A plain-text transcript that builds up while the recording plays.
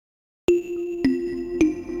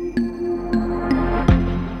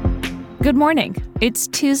Good morning. It's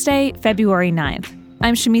Tuesday, February 9th.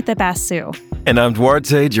 I'm Shemitha Basu. And I'm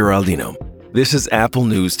Duarte Geraldino. This is Apple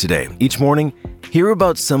News Today. Each morning, hear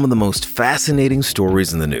about some of the most fascinating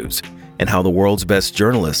stories in the news and how the world's best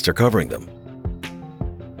journalists are covering them.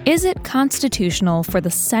 Is it constitutional for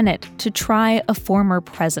the Senate to try a former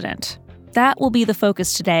president? That will be the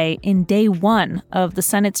focus today in day one of the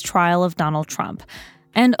Senate's trial of Donald Trump.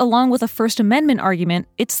 And along with a First Amendment argument,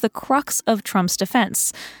 it's the crux of Trump's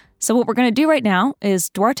defense. So what we're going to do right now is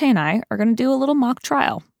Duarte and I are going to do a little mock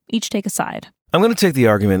trial. Each take a side. I'm going to take the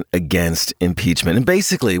argument against impeachment. And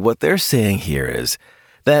basically what they're saying here is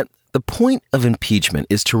that the point of impeachment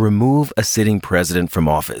is to remove a sitting president from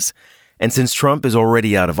office. And since Trump is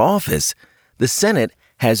already out of office, the Senate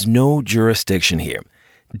has no jurisdiction here.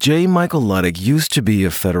 J. Michael Luttig used to be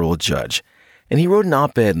a federal judge, and he wrote an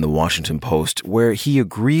op-ed in the Washington Post where he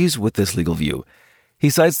agrees with this legal view. He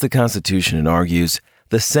cites the Constitution and argues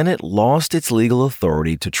the Senate lost its legal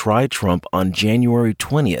authority to try Trump on January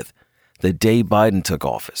 20th, the day Biden took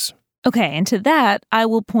office. Okay, and to that, I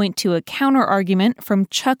will point to a counter-argument from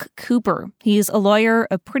Chuck Cooper. He's a lawyer,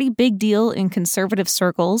 a pretty big deal in conservative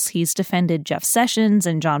circles. He's defended Jeff Sessions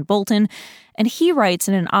and John Bolton, and he writes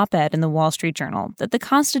in an op-ed in the Wall Street Journal that the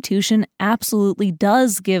Constitution absolutely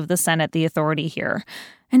does give the Senate the authority here.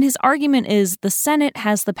 And his argument is the Senate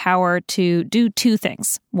has the power to do two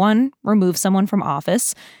things. One, remove someone from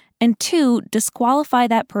office, and two, disqualify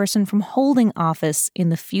that person from holding office in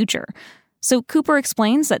the future. So Cooper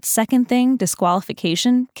explains that second thing,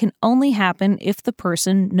 disqualification, can only happen if the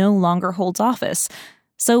person no longer holds office.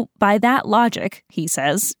 So by that logic, he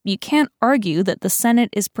says, you can't argue that the Senate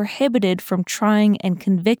is prohibited from trying and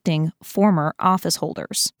convicting former office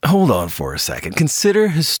holders. Hold on for a second. Consider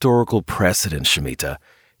historical precedent, Shemitha.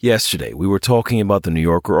 Yesterday, we were talking about the New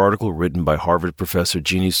Yorker article written by Harvard professor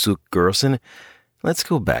Jeannie Suk Gerson. Let's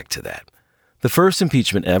go back to that. The first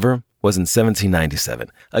impeachment ever was in 1797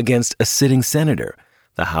 against a sitting senator.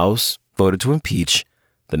 The House voted to impeach.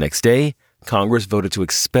 The next day, Congress voted to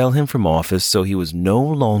expel him from office so he was no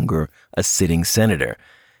longer a sitting senator.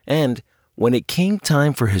 And when it came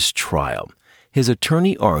time for his trial, his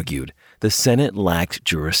attorney argued the Senate lacked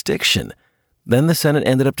jurisdiction. Then the Senate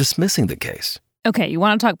ended up dismissing the case. Okay, you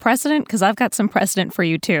want to talk precedent? Because I've got some precedent for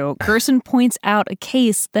you, too. Gerson points out a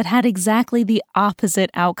case that had exactly the opposite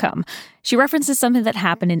outcome. She references something that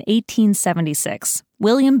happened in 1876.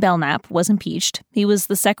 William Belknap was impeached. He was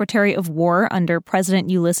the Secretary of War under President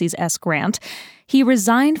Ulysses S. Grant. He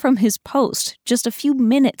resigned from his post just a few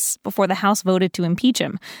minutes before the House voted to impeach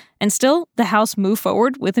him. And still, the House moved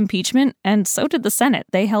forward with impeachment, and so did the Senate.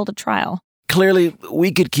 They held a trial. Clearly,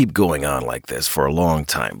 we could keep going on like this for a long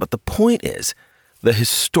time, but the point is, the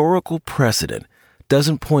historical precedent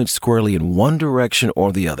doesn't point squarely in one direction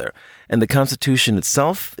or the other, and the Constitution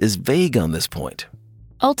itself is vague on this point.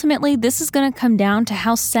 Ultimately, this is going to come down to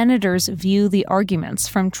how senators view the arguments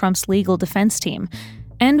from Trump's legal defense team.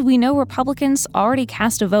 And we know Republicans already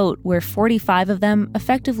cast a vote where 45 of them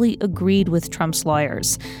effectively agreed with Trump's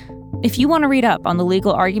lawyers. If you want to read up on the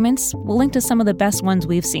legal arguments, we'll link to some of the best ones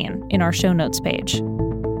we've seen in our show notes page.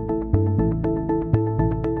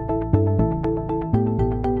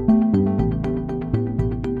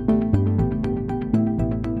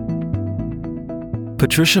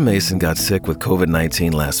 Patricia Mason got sick with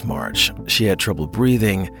COVID-19 last March. She had trouble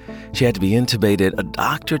breathing. She had to be intubated. A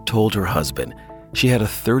doctor told her husband she had a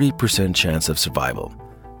 30% chance of survival.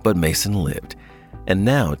 But Mason lived. And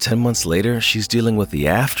now, 10 months later, she's dealing with the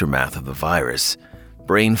aftermath of the virus.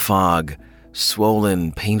 Brain fog,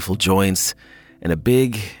 swollen, painful joints, and a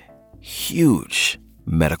big, huge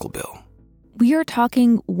medical bill. We are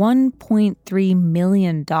talking $1.3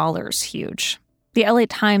 million huge. The LA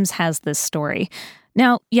Times has this story.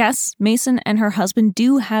 Now, yes, Mason and her husband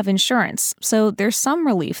do have insurance, so there's some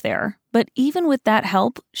relief there. But even with that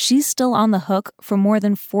help, she's still on the hook for more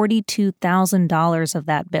than $42,000 of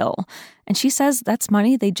that bill. And she says that's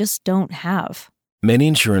money they just don't have. Many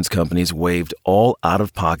insurance companies waived all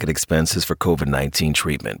out-of-pocket expenses for COVID-19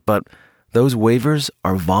 treatment, but those waivers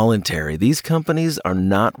are voluntary. These companies are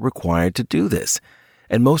not required to do this.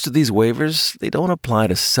 And most of these waivers, they don't apply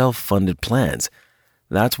to self-funded plans.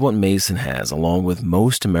 That's what Mason has, along with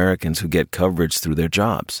most Americans who get coverage through their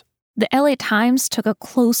jobs. The LA Times took a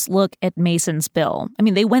close look at Mason's bill. I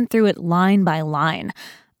mean, they went through it line by line.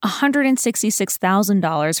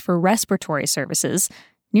 $166,000 for respiratory services,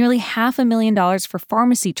 nearly $500,000 for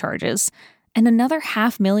pharmacy charges, and another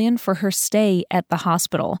 $500,000 for her stay at the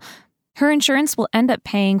hospital. Her insurance will end up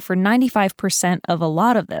paying for 95% of a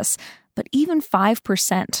lot of this, but even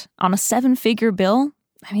 5% on a 7-figure bill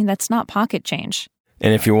I mean, that's not pocket change.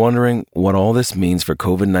 And if you're wondering what all this means for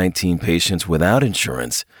COVID-19 patients without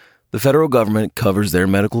insurance, the federal government covers their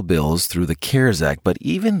medical bills through the CARES Act, but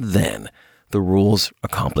even then, the rules are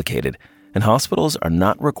complicated, and hospitals are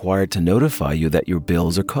not required to notify you that your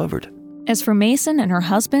bills are covered. As for Mason and her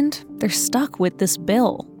husband, they're stuck with this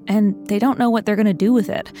bill, and they don't know what they're going to do with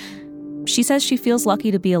it. She says she feels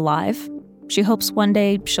lucky to be alive. She hopes one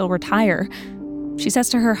day she'll retire. She says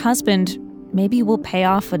to her husband, maybe we'll pay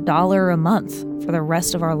off $1 a month for the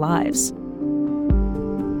rest of our lives.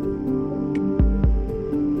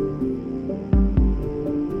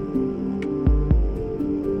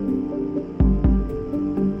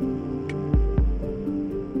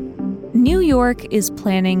 New York is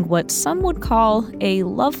planning what some would call a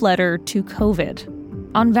love letter to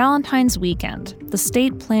COVID. On Valentine's weekend, the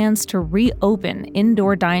state plans to reopen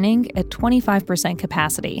indoor dining at 25%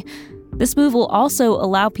 capacity. This move will also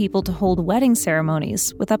allow people to hold wedding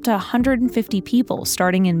ceremonies with up to 150 people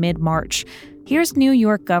starting in mid-March. Here's New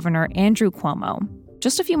York Governor Andrew Cuomo.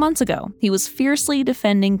 Just a few months ago, he was fiercely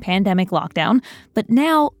defending pandemic lockdown, but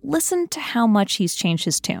now listen to how much he's changed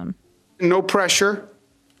his tune. No pressure,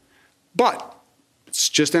 but it's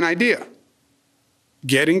just an idea.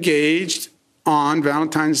 Get engaged on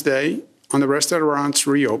Valentine's Day on the restaurants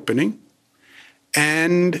reopening,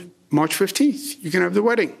 and March 15th, you can have the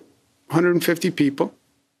wedding. 150 people.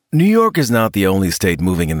 New York is not the only state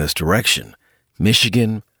moving in this direction.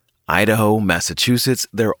 Michigan, Idaho, Massachusetts,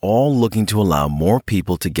 they're all looking to allow more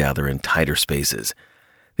people to gather in tighter spaces.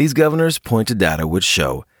 These governors point to data which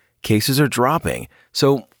show cases are dropping,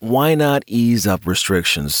 so why not ease up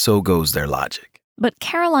restrictions? So goes their logic. But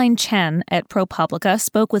Caroline Chen at ProPublica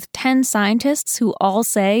spoke with 10 scientists who all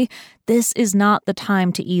say this is not the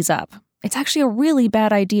time to ease up. It's actually a really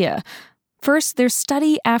bad idea. First, there's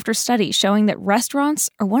study after study showing that restaurants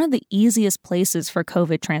are one of the easiest places for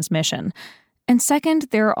COVID transmission. And second,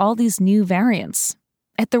 there are all these new variants.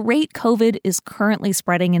 At the rate COVID is currently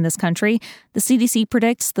spreading in this country, the CDC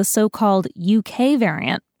predicts the so-called UK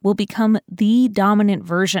variant will become the dominant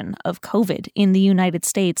version of COVID in the United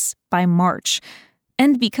States by March.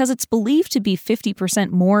 And because it's believed to be 50%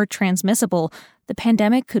 more transmissible, the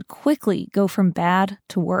pandemic could quickly go from bad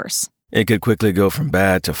to worse. It could quickly go from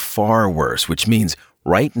bad to far worse, which means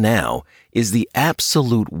right now is the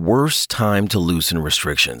absolute worst time to loosen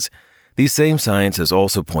restrictions. These same scientists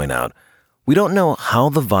also point out, we don't know how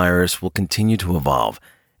the virus will continue to evolve,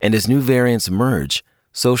 and as new variants emerge,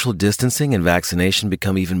 social distancing and vaccination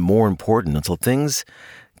become even more important until things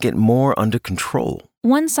get more under control.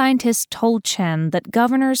 One scientist told Chen that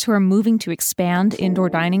governors who are moving to expand indoor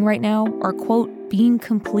dining right now are, quote, being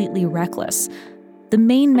completely reckless. The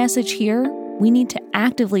main message here, we need to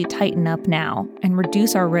actively tighten up now and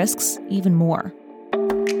reduce our risks even more.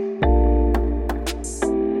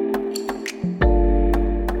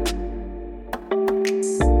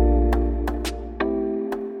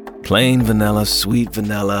 Plain vanilla, sweet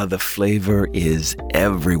vanilla, the flavor is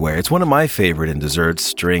everywhere. It's one of my favorite in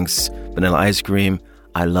desserts, drinks, vanilla ice cream.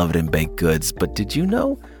 I love it in baked goods. But did you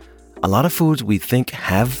know a lot of foods we think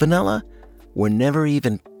have vanilla were never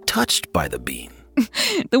even touched by the bean?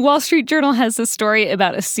 The Wall Street Journal has a story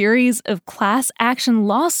about a series of class action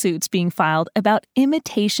lawsuits being filed about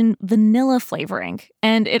imitation vanilla flavoring.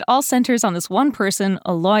 And it all centers on this one person,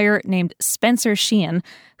 a lawyer named Spencer Sheehan,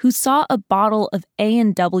 who saw a bottle of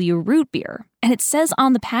A&W root beer. And it says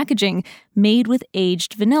on the packaging, made with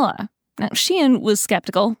aged vanilla. Now, Sheehan was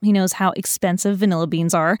skeptical. He knows how expensive vanilla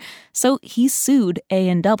beans are. So he sued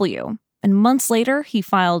A&W. And months later, he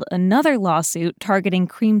filed another lawsuit targeting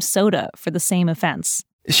cream soda for the same offense.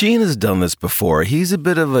 Sheehan has done this before. He's a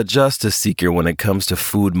bit of a justice seeker when it comes to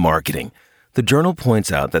food marketing. The Journal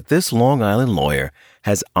points out that this Long Island lawyer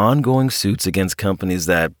has ongoing suits against companies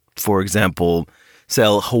that, for example,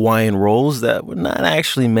 sell Hawaiian rolls that were not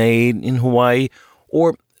actually made in Hawaii,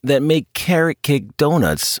 or that make carrot cake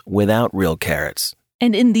donuts without real carrots.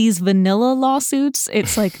 And in these vanilla lawsuits,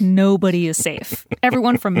 it's like nobody is safe.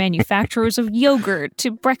 Everyone from manufacturers of yogurt to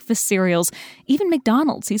breakfast cereals, even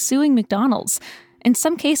McDonald's. He's suing McDonald's. And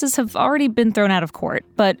some cases have already been thrown out of court,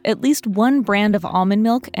 but at least one brand of almond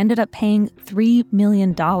milk ended up paying $3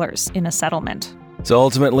 million in a settlement. So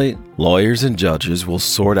ultimately, lawyers and judges will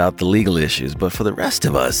sort out the legal issues, but for the rest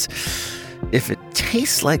of us, if it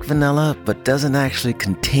tastes like vanilla but doesn't actually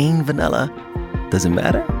contain vanilla, does it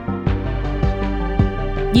matter?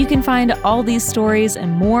 You can find all these stories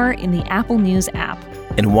and more in the Apple News app.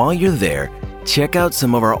 And while you're there, check out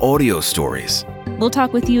some of our audio stories. We'll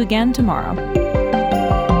talk with you again tomorrow.